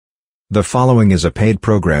The following is a paid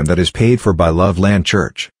program that is paid for by Loveland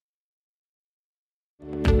Church.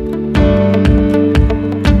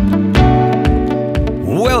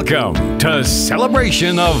 Welcome to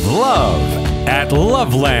Celebration of Love at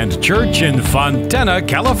Loveland Church in Fontana,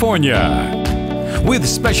 California, with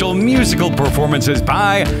special musical performances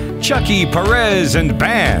by Chucky Perez and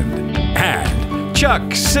Band and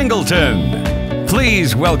Chuck Singleton.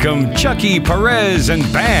 Please welcome Chucky Perez and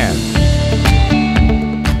Band.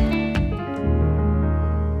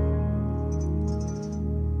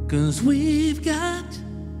 Cause we've got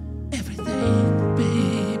everything,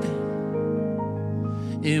 baby.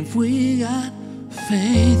 If we got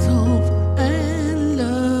faith, hope, and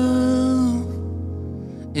love,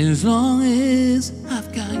 as long as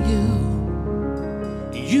I've got you,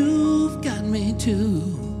 you've got me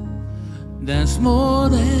too. That's more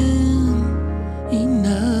than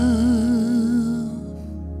enough.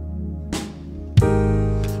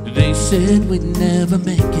 They said we'd never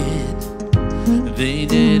make it. They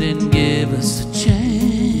didn't give us a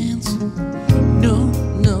chance. No,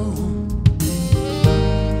 no.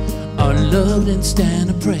 Our love didn't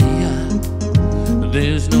stand a prayer.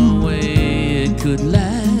 There's no way it could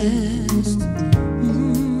last.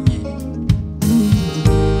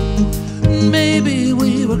 Maybe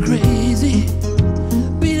we were crazy,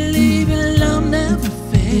 believing love never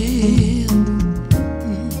failed.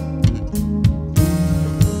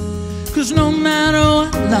 Cause no matter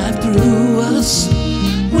what life threw us,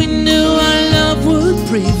 we knew our love would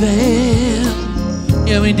prevail.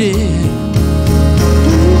 Yeah, we did.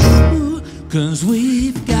 Ooh, cause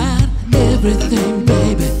we've got everything,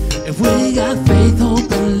 baby. If we got faith,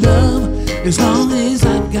 hope, and love, as long as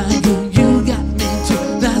I've got you, you got me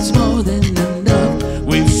too. That's more than enough.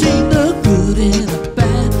 We've seen the good and the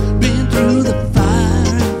bad, been through the fire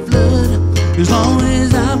and flood. As long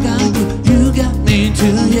as I've got you, you got me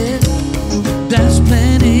too, yeah. That's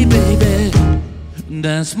plenty, baby.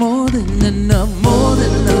 That's more than enough, more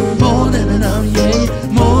than enough, more than enough, yeah.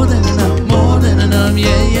 More than enough,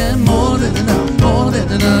 yeah, yeah. More than enough, yeah. More than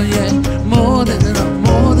enough, yeah. More than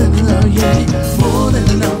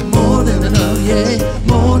enough, yeah.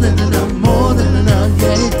 More than enough,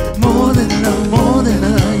 yeah. More than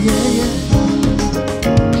enough, yeah, yeah.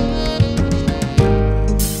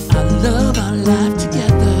 I love our life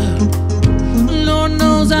together. Lord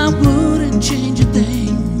knows I wouldn't change a thing.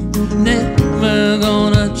 Never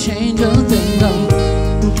gonna change a thing, no.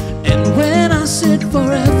 And when I said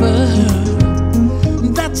forever,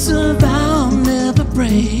 that's a vow I'll never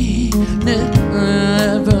break.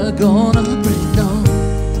 Never gonna break, no.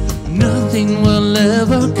 Nothing will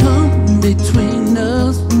ever come between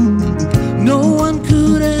us. No one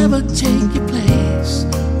could ever take your place,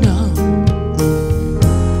 no.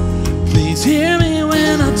 Please hear me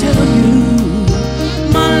when I tell you,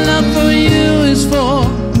 my love for you is for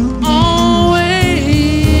always.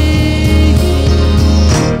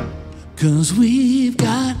 Cause we've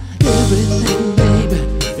got everything, baby.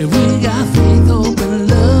 If we got faith, hope, and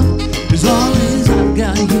love, as long as I've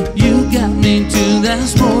got you, you got me too.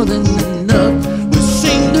 That's more than enough. We've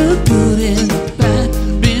seen the good and the bad,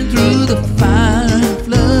 been through the fire and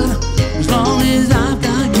flood. As long as I've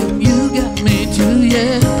got you, you got me too,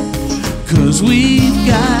 yeah. Cause we've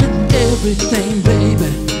got everything, baby.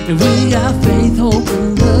 If we got faith, hope,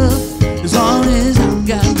 and love, as long as I've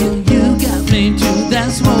got you, you got me too.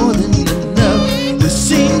 That's more than enough. We've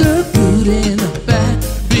seen the good and the bad,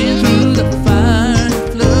 been through the fire and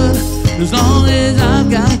flood. As long as I've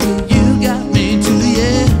got you, you got me too,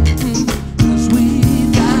 yeah. Cause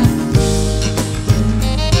we've got.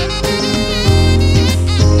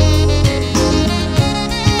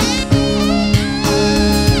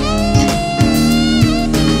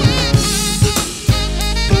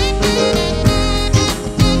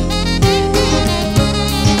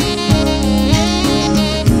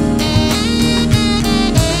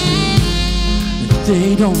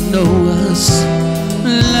 They don't know us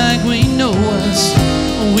like we know us.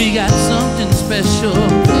 We got something special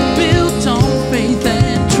built on faith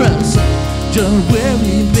and trust. Just where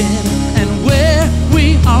we've been and where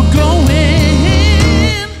we are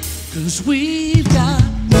going. Cause we've got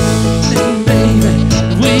everything, baby.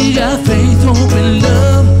 We got faith, hope, and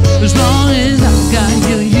love. As long as I've got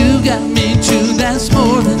you, you got me too. That's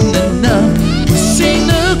more than enough. We've seen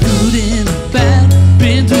the good and the bad,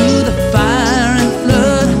 been through the fire and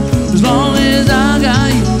flood. As long as I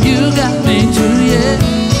got you, you got me too, yeah.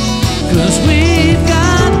 Cause we've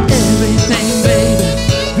got everything, baby.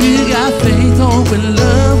 We got faith, hope, and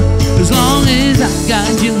love. As long as I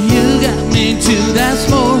got you, you got me too. That's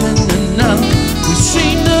more than enough. We've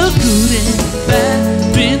seen the good and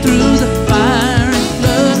bad, been through the fire and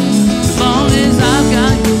flood.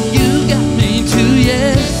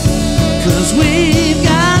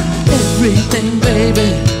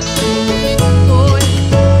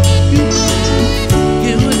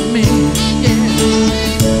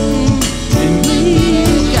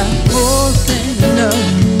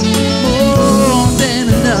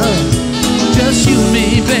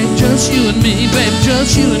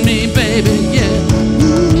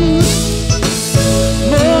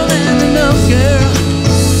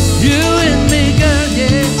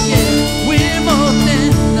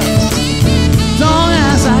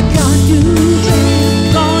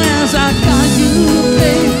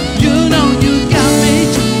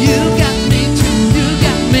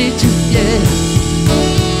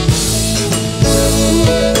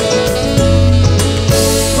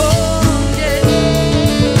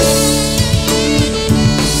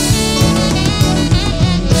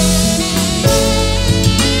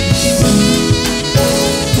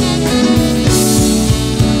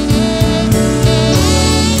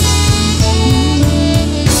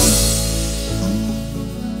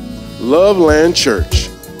 Loveland Church.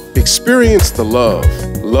 Experience the love.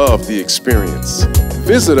 Love the experience.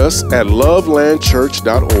 Visit us at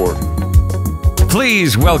lovelandchurch.org.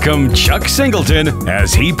 Please welcome Chuck Singleton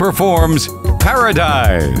as he performs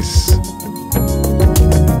Paradise.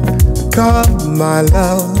 Come, my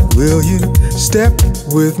love, will you step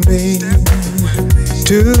with me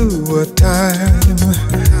to a time,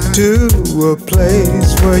 to a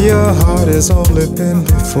place where your heart has only been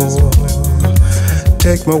before?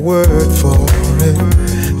 Take my word for it,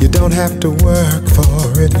 you don't have to work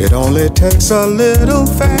for it. It only takes a little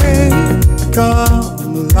faith.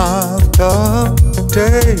 Come, love, come,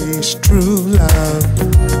 taste true love,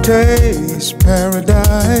 taste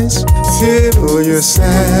paradise. Feel you're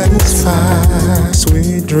satisfied,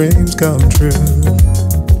 sweet dreams come true,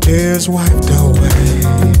 tears wiped away,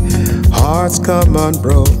 hearts come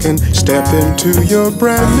unbroken. Step into your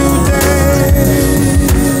brand new day.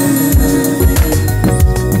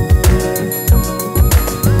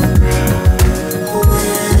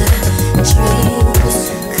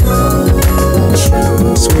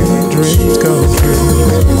 Sweet dreams come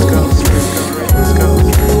true,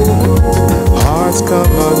 hearts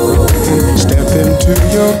come unbroken. Step into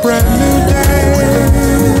your brand new day.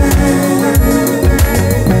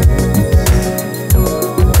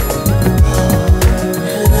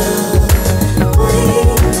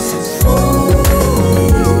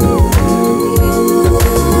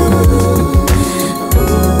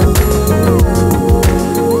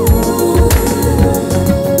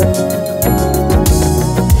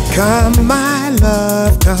 Come, my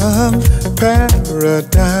love, come.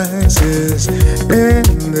 Paradise is in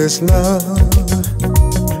this love.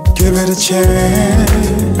 Give it a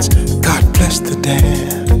chance. God bless the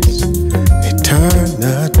dance.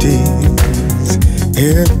 Eternities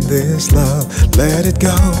in this love. Let it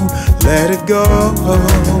go, let it go.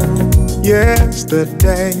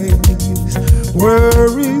 Yesterday's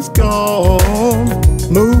worries gone.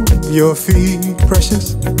 Move your feet,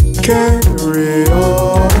 precious. Carry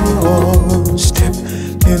on. Step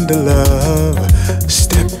into love.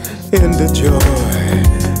 Step into joy.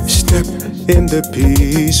 Step into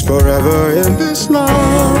peace. Forever in this love.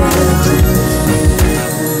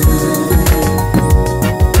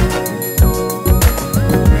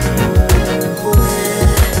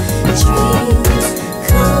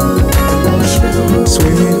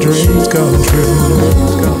 Sweet dreams come true,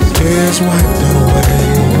 tears wiped away,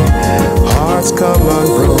 hearts come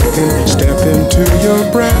unbroken. Step into your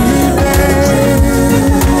brand new day.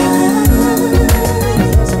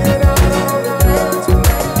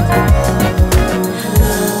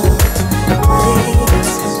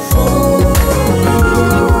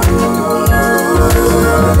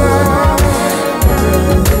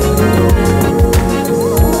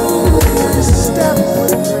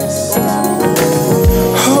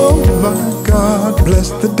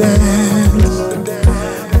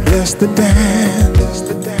 Bless the dance, bless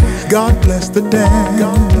the dance, God bless the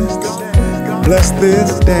dance, bless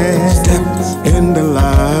this dance. Step into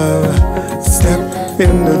love, step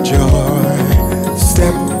into joy,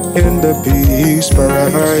 step into peace,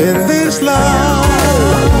 forever in this love.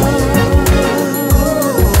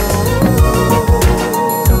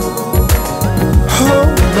 Oh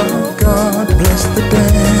my God, bless the dance.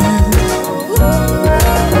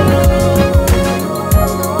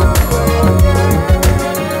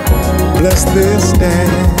 Bless this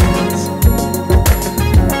dance.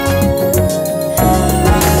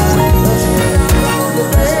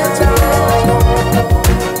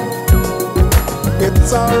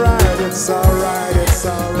 It's alright, it's alright, it's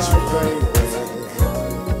alright, baby.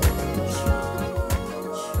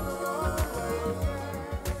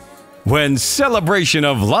 When Celebration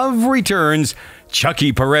of Love returns,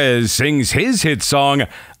 Chucky Perez sings his hit song,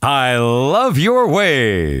 I Love Your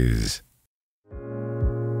Ways.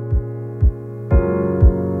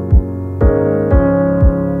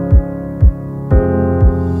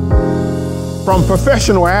 From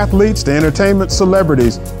professional athletes to entertainment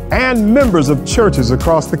celebrities and members of churches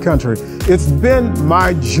across the country, it's been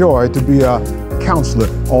my joy to be a counselor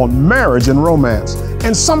on marriage and romance.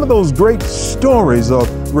 And some of those great stories of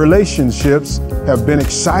relationships have been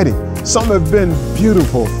exciting. Some have been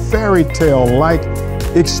beautiful, fairy tale-like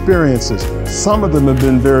experiences. Some of them have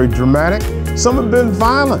been very dramatic. Some have been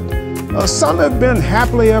violent. Some have been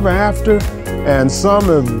happily ever after. And some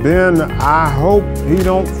have been, I hope he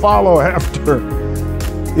don't follow after.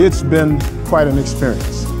 It's been quite an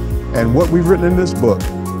experience. And what we've written in this book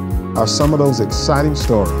are some of those exciting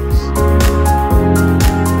stories.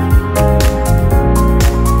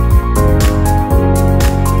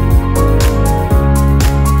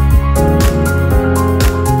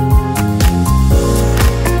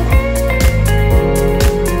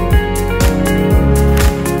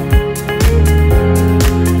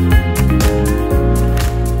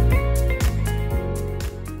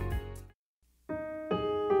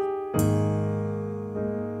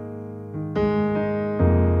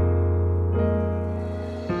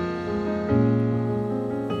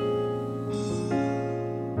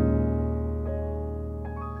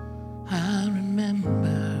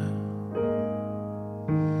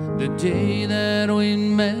 day that we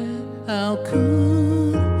met, how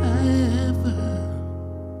could I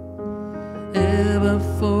ever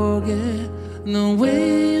forget the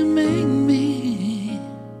way you made me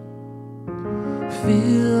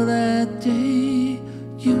feel that day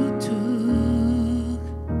you took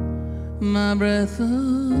my breath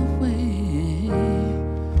away.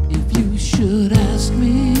 If you should ask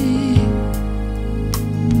me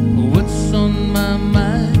what's on my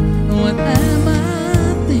mind, what am I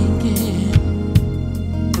thinking,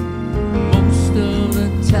 most of the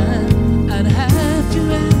time I'd have to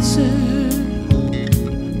answer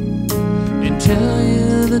and tell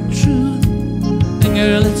you the truth. And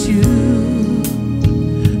girl, it's you.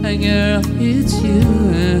 And girl, it's you.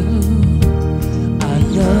 I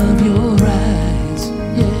love your eyes,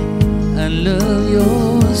 yeah, I love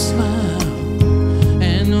your smile.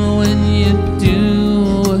 And when you do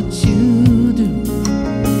what you do,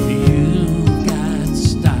 you've got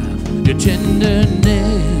style. Your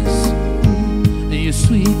tenderness, your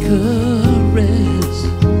sweet caress,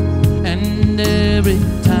 and every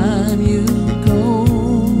time you go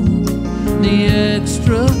the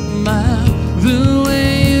extra mile, the way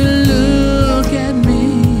you look at me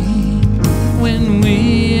when we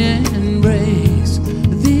embrace,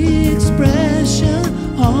 the expression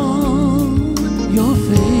on your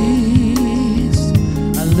face.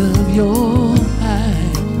 I love your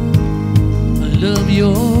eyes, I love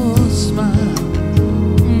your smile.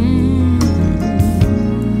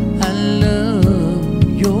 I love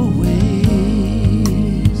your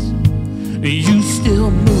ways. You still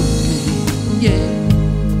move me, yeah.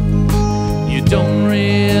 You don't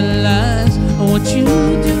realize what you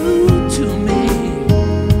do to me.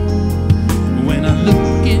 When I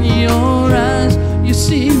look in your eyes, you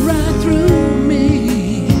see right through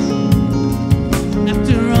me.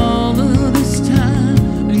 After all of this time,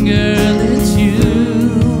 girl, it's you.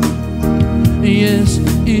 Yes,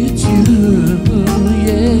 it's you,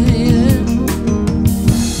 yeah, yeah.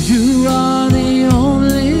 You are the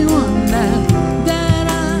only one that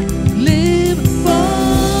I live for.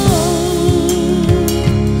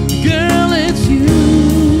 Girl, it's you.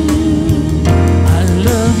 I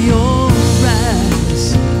love your eyes,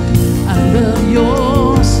 I love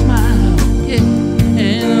your smile, yeah.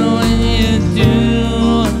 And when you do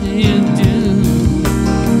what you do,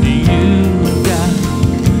 you got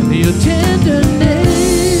your tenderness,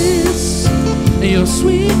 your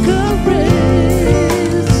sweet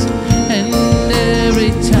caress, and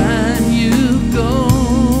every time you go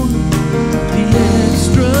the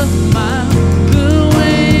extra mile, the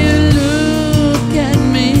way you look at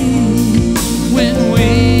me when we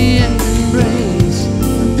embrace,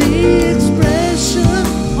 the expression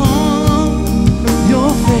on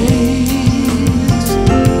your face.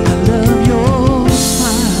 I love your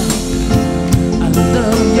smile, I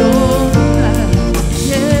love your eyes,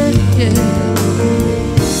 yeah, yeah.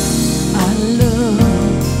 I love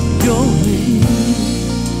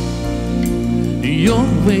your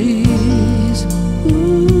ways,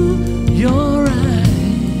 ooh, your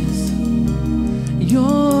eyes,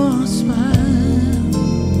 your smile,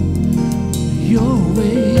 your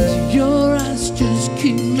ways, your eyes just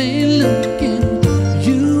keep me looking.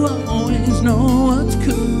 You always know what's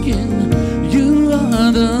cooking. You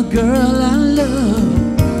are the girl I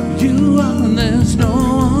love. You are, there's no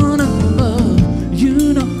one above.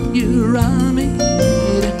 You know you rhyme me.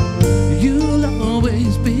 You'll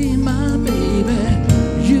always be my baby.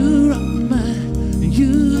 You are my,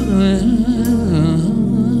 you.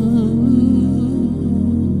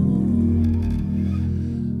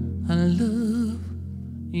 I love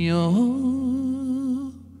your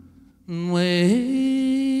way.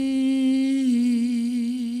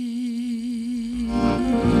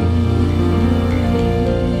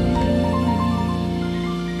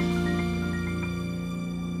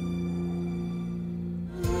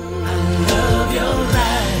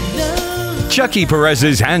 Chucky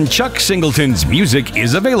Perez's and Chuck Singleton's music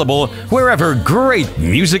is available wherever great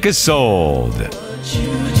music is sold.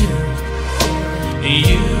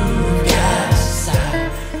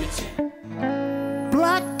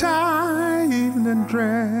 Black tie, evening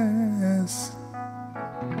dress,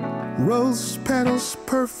 rose petals,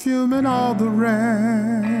 perfume, and all the rest.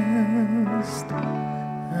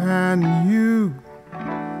 And you,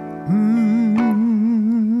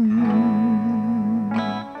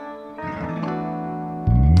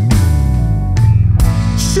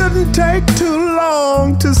 shouldn't take too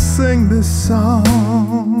long to sing this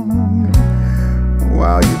song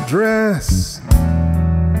while you dress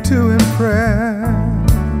to impress.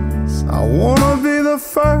 I wanna be the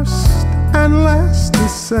first and last to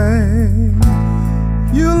say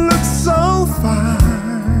you look so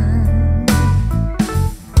fine.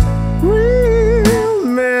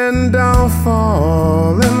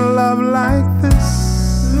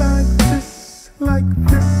 like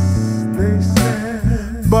this, they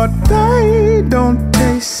said, but they don't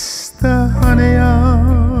taste the honey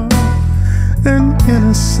of an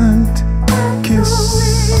innocent kiss.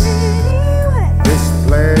 This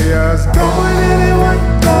player's going anywhere,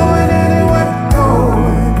 going anywhere,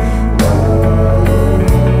 going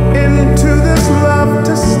into this love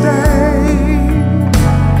to stay.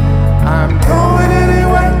 I'm going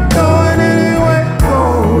anywhere, going anywhere,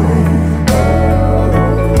 going.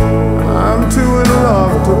 I'm too in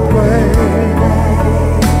love to play.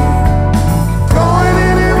 Going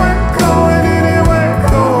anywhere, going anywhere,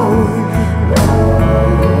 going.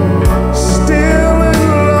 Still in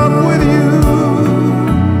love with you.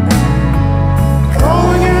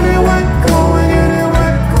 Going anywhere, going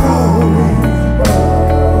anywhere, going.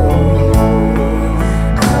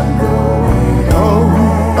 I'm going.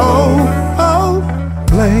 Oh,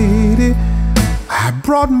 lady, I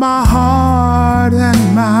brought my heart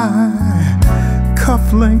and my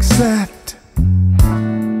cufflink set.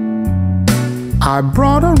 I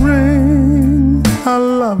brought a ring, a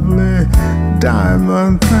lovely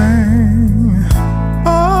diamond thing.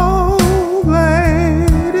 Oh,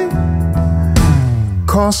 lady,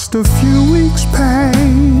 cost a few weeks' pay,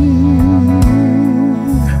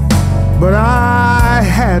 but I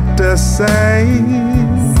had to say,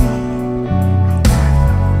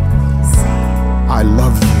 I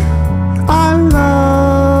love you. I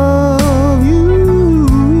love you.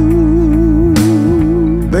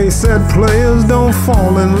 They said players don't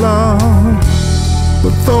fall in love,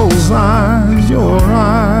 but those eyes, your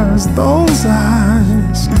eyes, those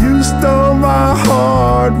eyes, you stole my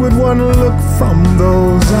heart with one look from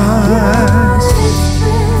those eyes.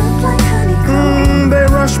 They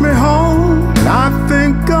rush me home, and I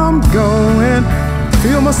think I'm going,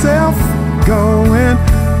 feel myself going,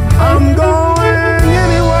 I'm going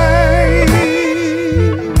anyway.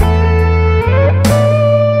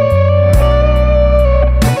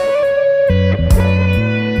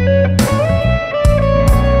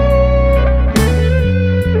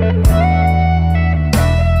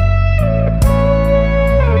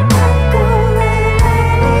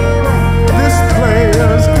 This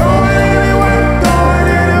player's going anywhere, going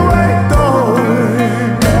anywhere, going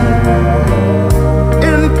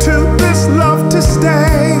into this love to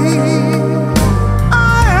stay. I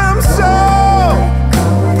am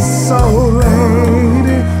so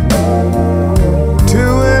lady,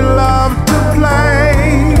 too in love to play.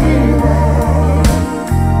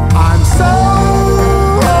 I'm so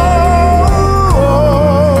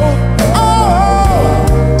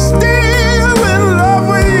still in love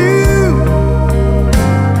with you.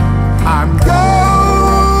 I'm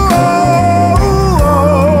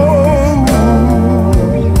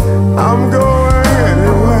going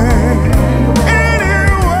anyway.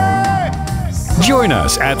 Join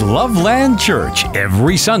us at Loveland Church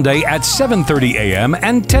every Sunday at 7:30 a.m.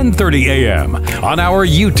 and 10:30 a.m. on our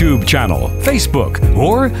YouTube channel, Facebook,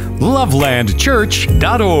 or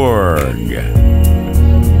lovelandchurch.org.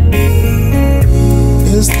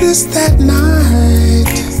 Is this that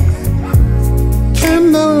night?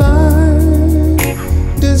 Candlelight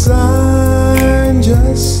designed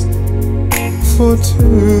just for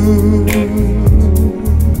two.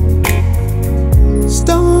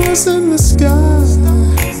 Stars in the sky,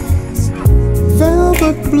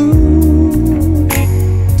 velvet blue.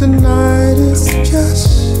 Tonight is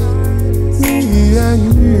just me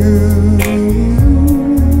and you.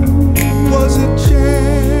 Was it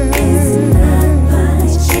chance?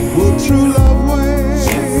 Will true love wait?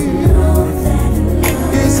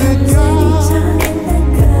 Is it God?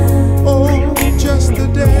 Oh, just a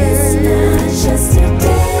day. Just a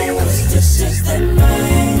day. 'Cause this is the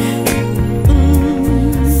night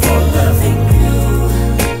for loving you,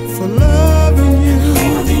 For loving you.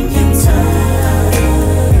 holding you tight.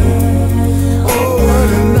 Oh, what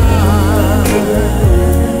a night.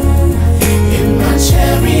 In my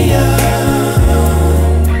chariot,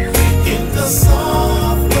 in the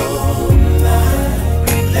soft moonlight.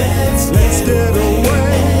 Let's get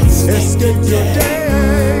away. Escape your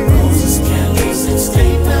day. Roses, candles, and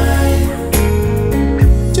stay night.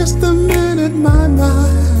 Just a minute, my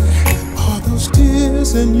are those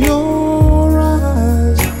tears in your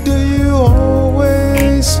eyes? Do you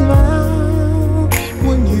always smile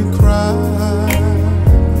when you cry?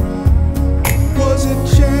 Was it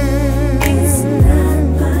chance?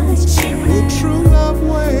 Will true love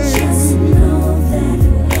wait?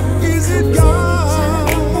 Is it God?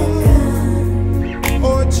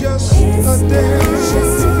 Or just a day?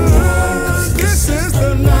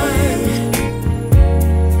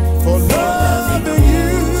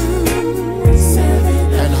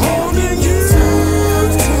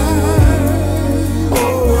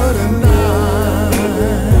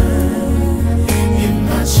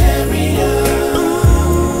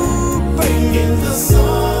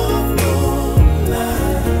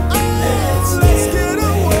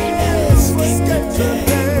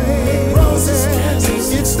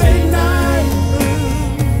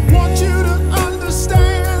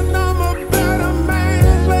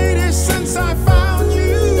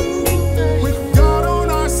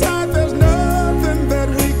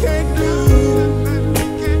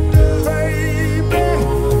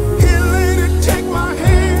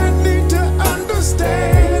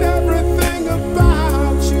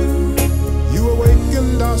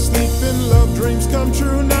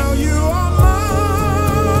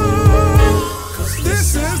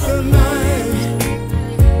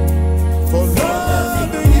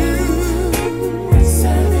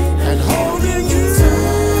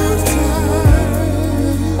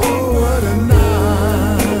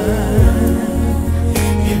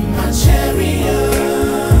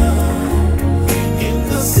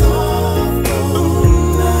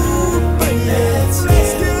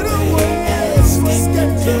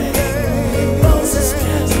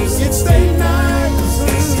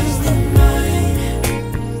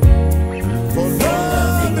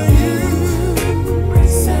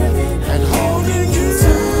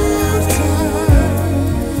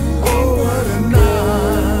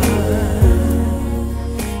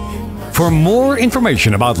 For more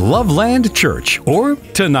information about Loveland Church or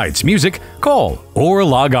tonight's music, call or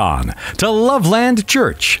log on to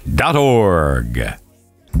lovelandchurch.org.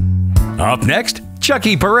 Up next,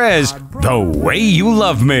 Chucky Perez, The Way You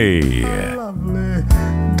Love Me. Lovely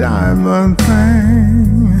diamond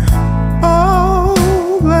thing, oh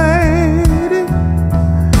lady,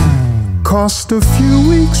 cost a few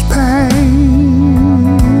weeks' pay,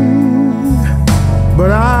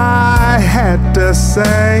 but I had to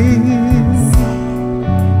say,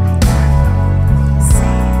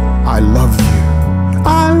 I love you,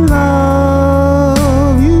 I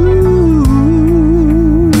love you.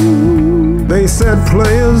 They said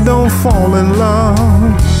players don't fall in love,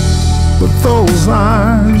 but those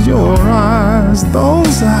eyes, your eyes,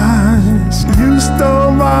 those eyes, you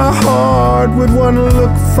stole my heart with one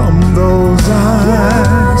look from those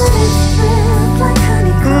eyes.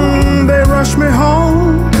 They rush me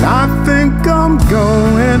home, and I think I'm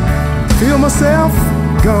going, feel myself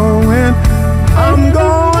going, I'm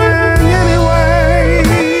going anyway.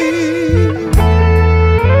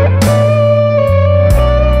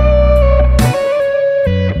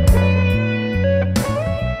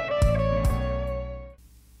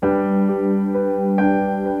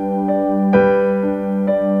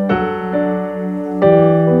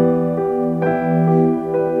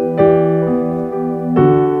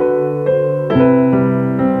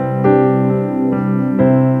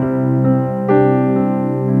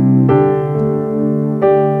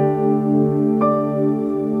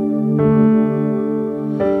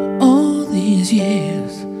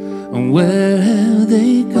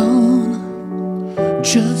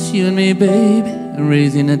 Baby,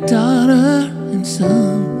 raising a daughter and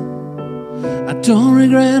son. I don't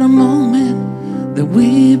regret a moment that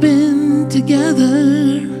we've been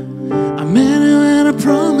together. I meant it when I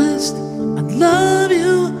promised I'd love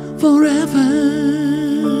you forever.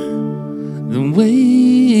 The way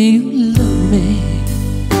you love me,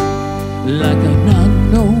 like I've not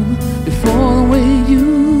known before. The way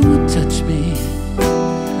you touch me,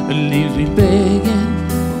 it leaves me begging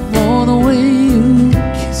for the way you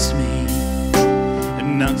kiss me.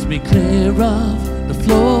 Knocks me clear off the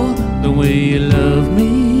floor. The way you love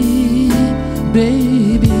me,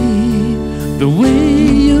 baby. The way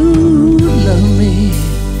you love me,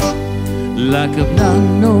 like I've not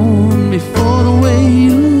known before. The way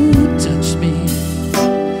you touch me,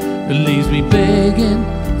 it leaves me begging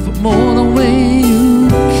for more. The way you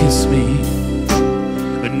kiss me,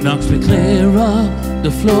 it knocks me clear off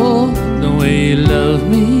the floor. The way you love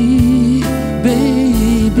me, baby.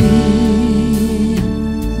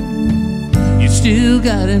 Still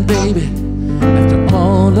got it, baby, after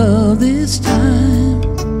all of this time.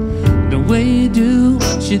 The way you do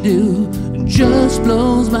what you do just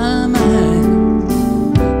blows my mind.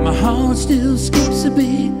 My heart still skips a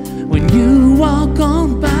beat when you walk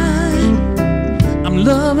on by. I'm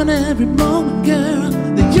loving every moment, girl,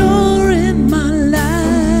 that you're in my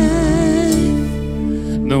life.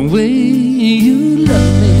 The way you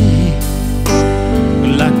love me,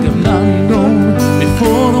 like I've not known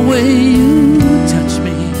before. The way you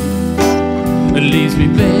it leaves me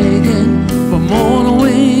begging for more. The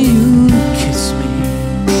way you kiss me,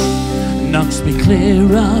 knocks me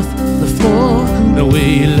clear off the floor. The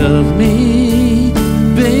way you love me,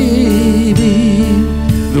 baby.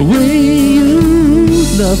 The way you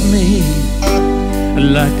love me,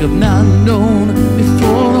 like I've not known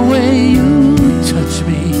before. The way you touch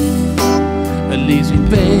me, it leaves me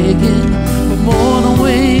begging for more. The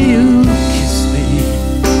way you kiss me,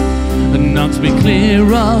 it knocks me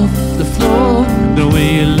clear off the floor. The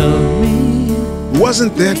way you love me.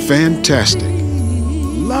 Wasn't that fantastic?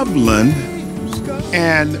 Loveland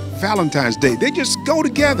and Valentine's Day, they just go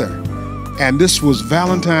together. And this was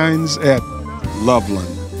Valentine's at Loveland.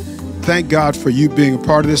 Thank God for you being a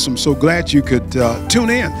part of this. I'm so glad you could tune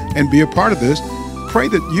in and be a part of this. Pray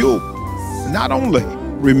that you'll not only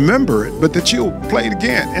remember it, but that you'll play it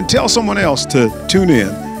again and tell someone else to tune in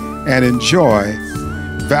and enjoy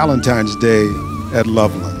Valentine's Day at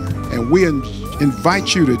Loveland. And we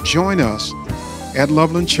invite you to join us at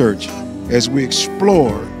Loveland Church as we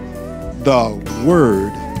explore the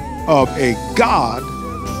Word of a God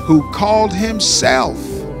who called himself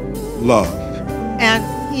love. And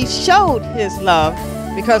he showed his love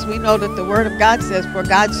because we know that the Word of God says, for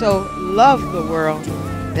God so loved the world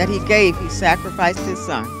that he sacrificed his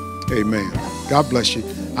son. Amen. God bless you.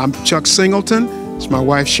 I'm Chuck Singleton. It's my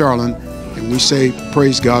wife, Charlene, and we say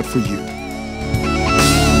praise God for you.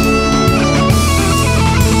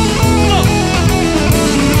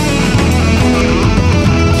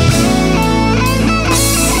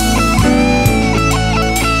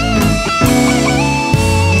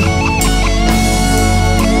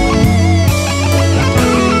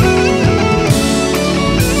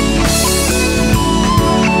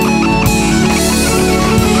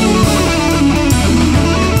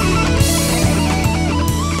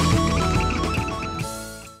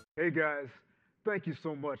 Hey guys, thank you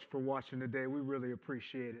so much for watching today. We really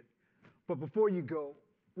appreciate it. But before you go,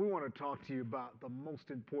 we want to talk to you about the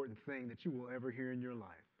most important thing that you will ever hear in your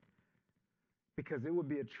life. Because it would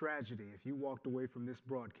be a tragedy if you walked away from this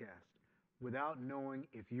broadcast without knowing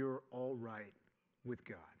if you're all right with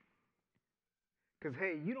God. Because,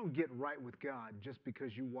 hey, you don't get right with God just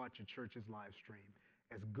because you watch a church's live stream.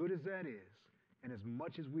 As good as that is, and as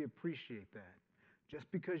much as we appreciate that, just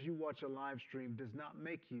because you watch a live stream does not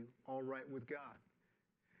make you all right with God.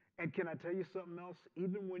 And can I tell you something else?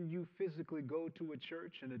 Even when you physically go to a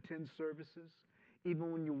church and attend services,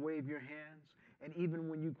 even when you wave your hands, and even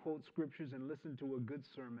when you quote scriptures and listen to a good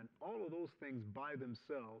sermon, all of those things by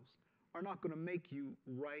themselves are not going to make you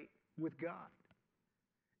right with God.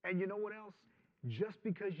 And you know what else? Just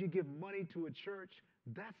because you give money to a church,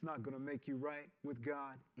 that's not going to make you right with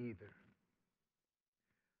God either.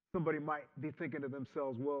 Somebody might be thinking to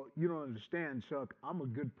themselves, well, you don't understand, Chuck. I'm a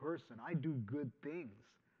good person. I do good things.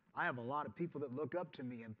 I have a lot of people that look up to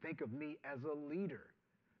me and think of me as a leader.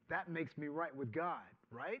 That makes me right with God,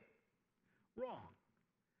 right? Wrong.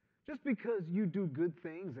 Just because you do good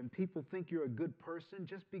things and people think you're a good person,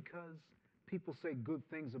 just because people say good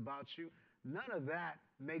things about you, none of that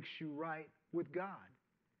makes you right with God.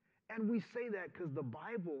 And we say that because the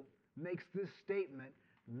Bible makes this statement,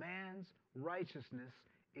 man's righteousness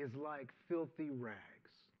is like filthy rags.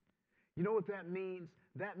 You know what that means?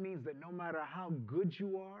 That means that no matter how good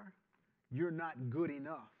you are, you're not good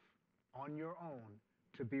enough on your own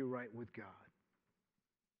to be right with God.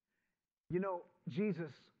 You know,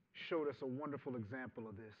 Jesus showed us a wonderful example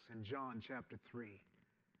of this in John chapter 3.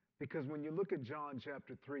 Because when you look at John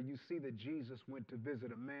chapter 3, you see that Jesus went to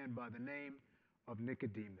visit a man by the name of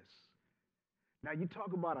Nicodemus. Now, you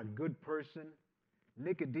talk about a good person,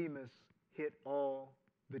 Nicodemus hit all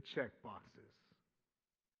the check boxes.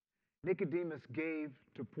 Nicodemus gave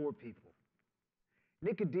to poor people.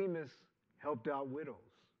 Nicodemus helped out widows.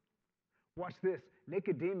 Watch this.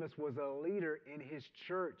 Nicodemus was a leader in his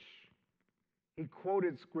church. He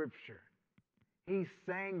quoted scripture. He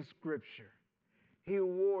sang scripture. He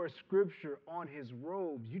wore scripture on his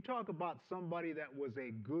robes. You talk about somebody that was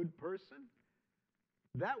a good person?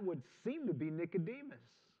 That would seem to be Nicodemus.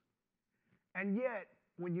 And yet,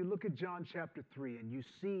 when you look at John chapter 3 and you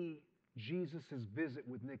see Jesus' visit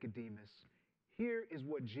with Nicodemus, here is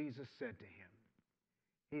what Jesus said to him.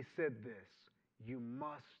 He said this, you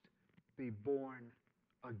must be born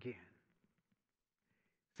again.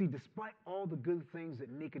 See, despite all the good things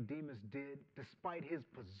that Nicodemus did, despite his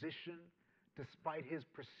position, despite his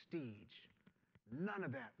prestige, none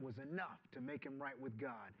of that was enough to make him right with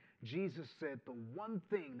God. Jesus said the one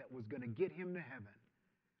thing that was going to get him to heaven,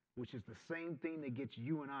 which is the same thing that gets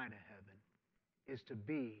you and I to heaven, is to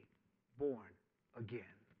be born again.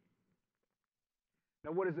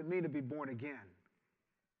 Now, what does it mean to be born again?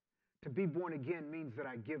 To be born again means that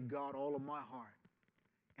I give God all of my heart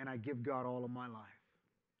and I give God all of my life.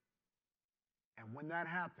 And when that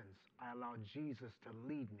happens, I allow Jesus to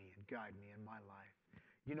lead me and guide me in my life.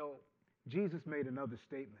 You know, Jesus made another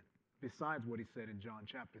statement besides what he said in John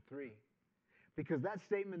chapter 3. Because that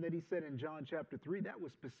statement that he said in John chapter 3, that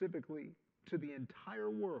was specifically to the entire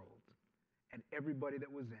world and everybody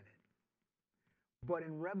that was in it. But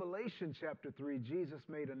in Revelation chapter 3, Jesus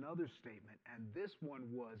made another statement, and this one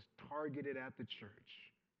was targeted at the church.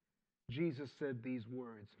 Jesus said these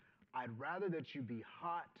words, I'd rather that you be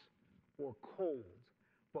hot or cold,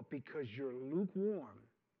 but because you're lukewarm,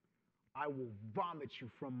 I will vomit you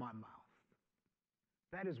from my mouth.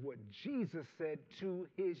 That is what Jesus said to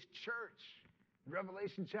his church.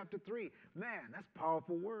 Revelation chapter 3. Man, that's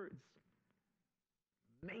powerful words.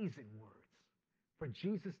 Amazing words. For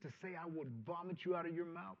Jesus to say, I would vomit you out of your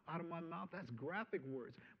mouth, out of my mouth, that's graphic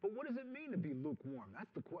words. But what does it mean to be lukewarm? That's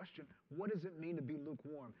the question. What does it mean to be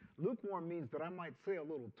lukewarm? Lukewarm means that I might say a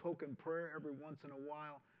little token prayer every once in a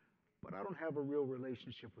while, but I don't have a real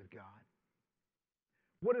relationship with God.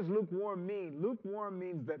 What does lukewarm mean? Lukewarm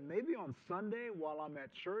means that maybe on Sunday while I'm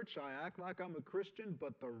at church, I act like I'm a Christian,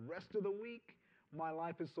 but the rest of the week, my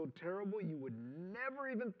life is so terrible, you would never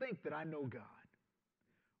even think that I know God.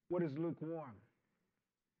 What is lukewarm?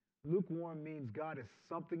 Lukewarm means God is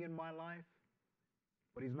something in my life,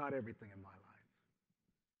 but he's not everything in my life.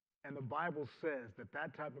 And the Bible says that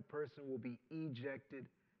that type of person will be ejected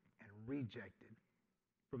and rejected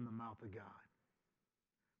from the mouth of God.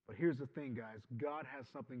 But here's the thing, guys. God has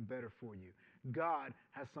something better for you. God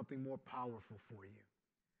has something more powerful for you.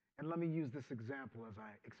 And let me use this example as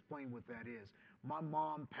I explain what that is. My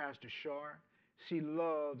mom, Pastor Shar, she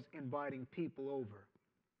loves inviting people over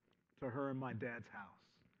to her and my dad's house.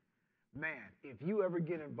 Man, if you ever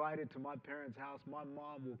get invited to my parents' house, my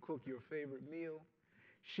mom will cook your favorite meal.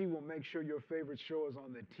 She will make sure your favorite show is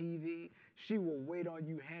on the TV. She will wait on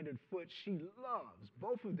you hand and foot. She loves,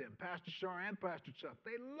 both of them, Pastor Shar and Pastor Chuck,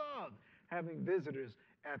 they love having visitors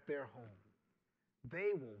at their home.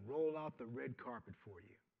 They will roll out the red carpet for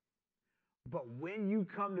you. But when you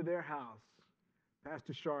come to their house,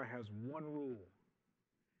 Pastor Shar has one rule.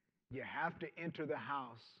 You have to enter the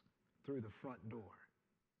house through the front door.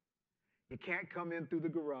 You can't come in through the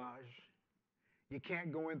garage. You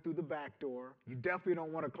can't go in through the back door. You definitely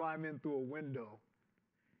don't want to climb in through a window.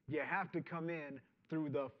 You have to come in through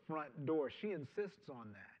the front door. She insists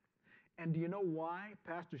on that. And do you know why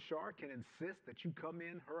Pastor Shar can insist that you come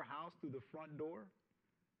in her house through the front door?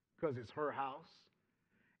 Because it's her house.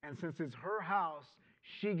 And since it's her house,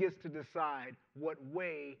 she gets to decide what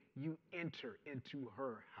way you enter into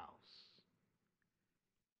her house.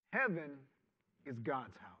 Heaven is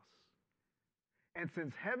God's house. And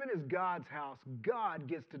since heaven is God's house, God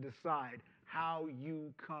gets to decide how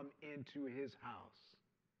you come into his house.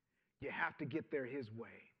 You have to get there his way.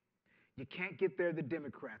 You can't get there the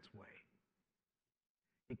Democrats' way.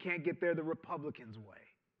 You can't get there the Republicans' way.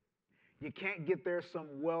 You can't get there some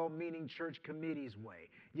well-meaning church committee's way.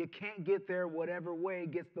 You can't get there whatever way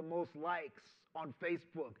gets the most likes on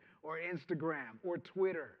Facebook or Instagram or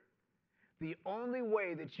Twitter. The only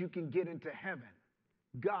way that you can get into heaven,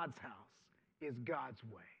 God's house, is God's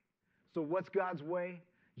way. So what's God's way?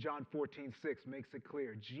 John 14:6 makes it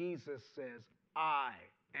clear. Jesus says, I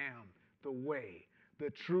am the way,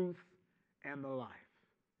 the truth, and the life.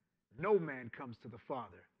 No man comes to the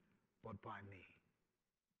Father but by me.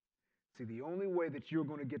 See, the only way that you're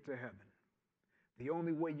going to get to heaven, the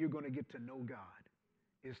only way you're going to get to know God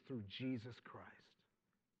is through Jesus Christ.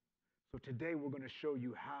 So today we're going to show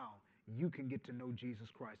you how you can get to know Jesus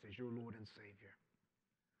Christ as your Lord and Savior.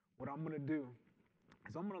 What I'm going to do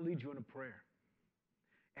is I'm going to lead you in a prayer.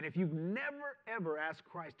 And if you've never, ever asked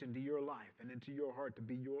Christ into your life and into your heart to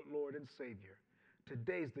be your Lord and Savior,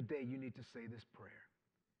 today's the day you need to say this prayer.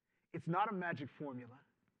 It's not a magic formula.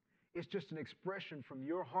 It's just an expression from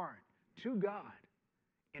your heart to God,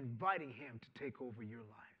 inviting him to take over your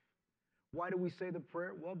life. Why do we say the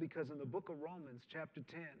prayer? Well, because in the book of Romans, chapter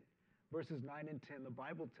 10, verses 9 and 10, the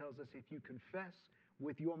Bible tells us if you confess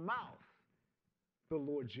with your mouth the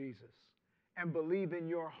Lord Jesus and believe in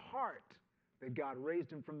your heart that God raised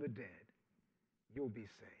him from the dead, you'll be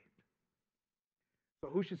saved. So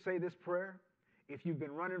who should say this prayer? If you've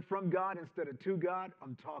been running from God instead of to God,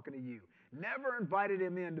 I'm talking to you. Never invited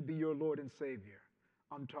him in to be your Lord and Savior,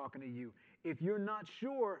 I'm talking to you. If you're not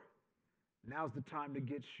sure, now's the time to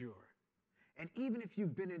get sure. And even if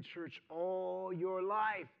you've been in church all your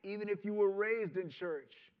life, even if you were raised in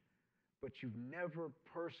church, but you've never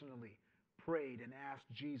personally prayed and asked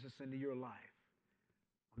Jesus into your life,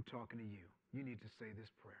 I'm talking to you. You need to say this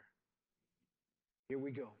prayer. Here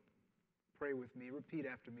we go. Pray with me. Repeat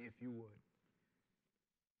after me if you would.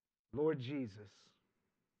 Lord Jesus,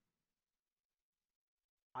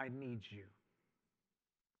 I need you.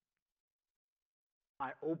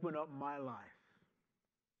 I open up my life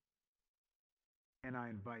and I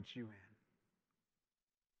invite you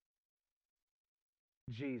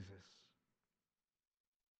in. Jesus,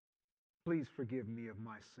 please forgive me of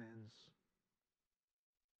my sins.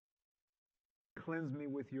 Cleanse me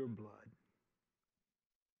with your blood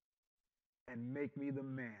and make me the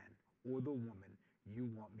man or the woman you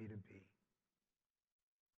want me to be.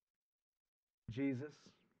 Jesus,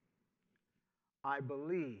 I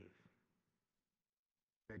believe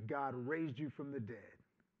that God raised you from the dead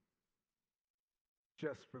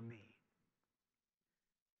just for me.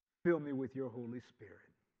 Fill me with your Holy Spirit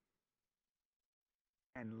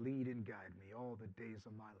and lead and guide me all the days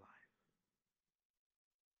of my life.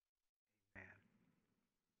 Amen.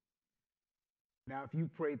 Now, if you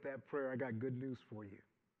prayed that prayer, I got good news for you.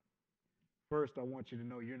 First, I want you to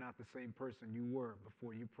know you're not the same person you were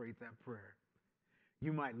before you prayed that prayer.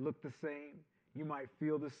 You might look the same. You might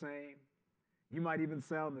feel the same. You might even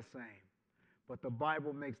sound the same. But the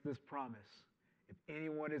Bible makes this promise. If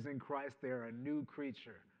anyone is in Christ, they are a new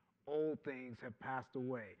creature. Old things have passed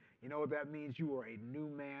away. You know what that means? You are a new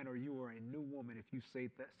man or you are a new woman if you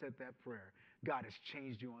said that prayer. God has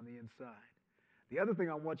changed you on the inside. The other thing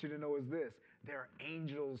I want you to know is this. There are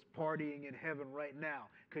angels partying in heaven right now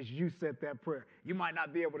because you said that prayer. You might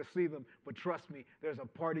not be able to see them, but trust me, there's a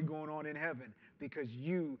party going on in heaven because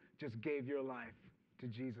you just gave your life to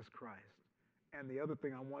Jesus Christ. And the other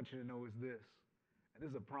thing I want you to know is this, and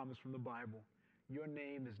this is a promise from the Bible. Your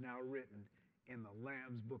name is now written in the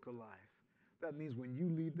Lamb's Book of Life. That means when you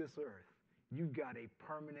leave this earth, you've got a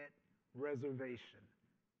permanent reservation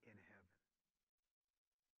in heaven.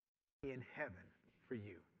 in heaven for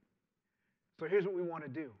you. So here's what we want to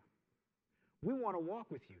do. We want to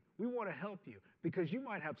walk with you. We want to help you because you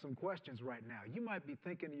might have some questions right now. You might be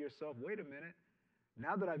thinking to yourself, wait a minute,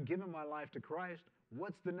 now that I've given my life to Christ,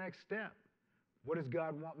 what's the next step? What does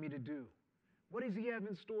God want me to do? What does He have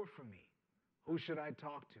in store for me? Who should I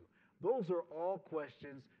talk to? Those are all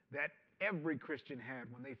questions that every Christian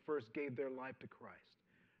had when they first gave their life to Christ.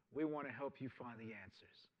 We want to help you find the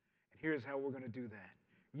answers. And here's how we're going to do that.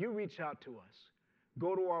 You reach out to us.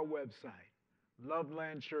 Go to our website,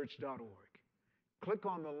 lovelandchurch.org. Click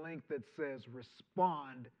on the link that says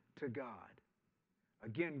Respond to God.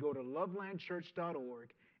 Again, go to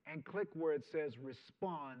lovelandchurch.org and click where it says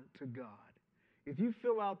Respond to God. If you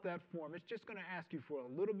fill out that form, it's just going to ask you for a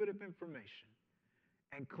little bit of information.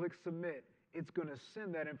 And click Submit. It's going to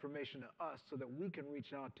send that information to us so that we can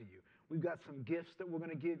reach out to you. We've got some gifts that we're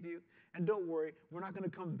going to give you. And don't worry, we're not going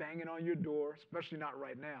to come banging on your door, especially not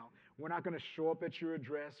right now. We're not going to show up at your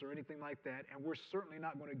address or anything like that. And we're certainly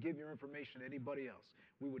not going to give your information to anybody else.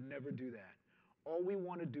 We would never do that. All we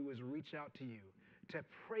want to do is reach out to you to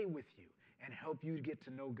pray with you and help you get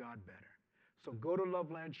to know God better. So go to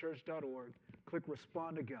lovelandchurch.org, click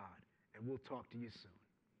Respond to God, and we'll talk to you soon.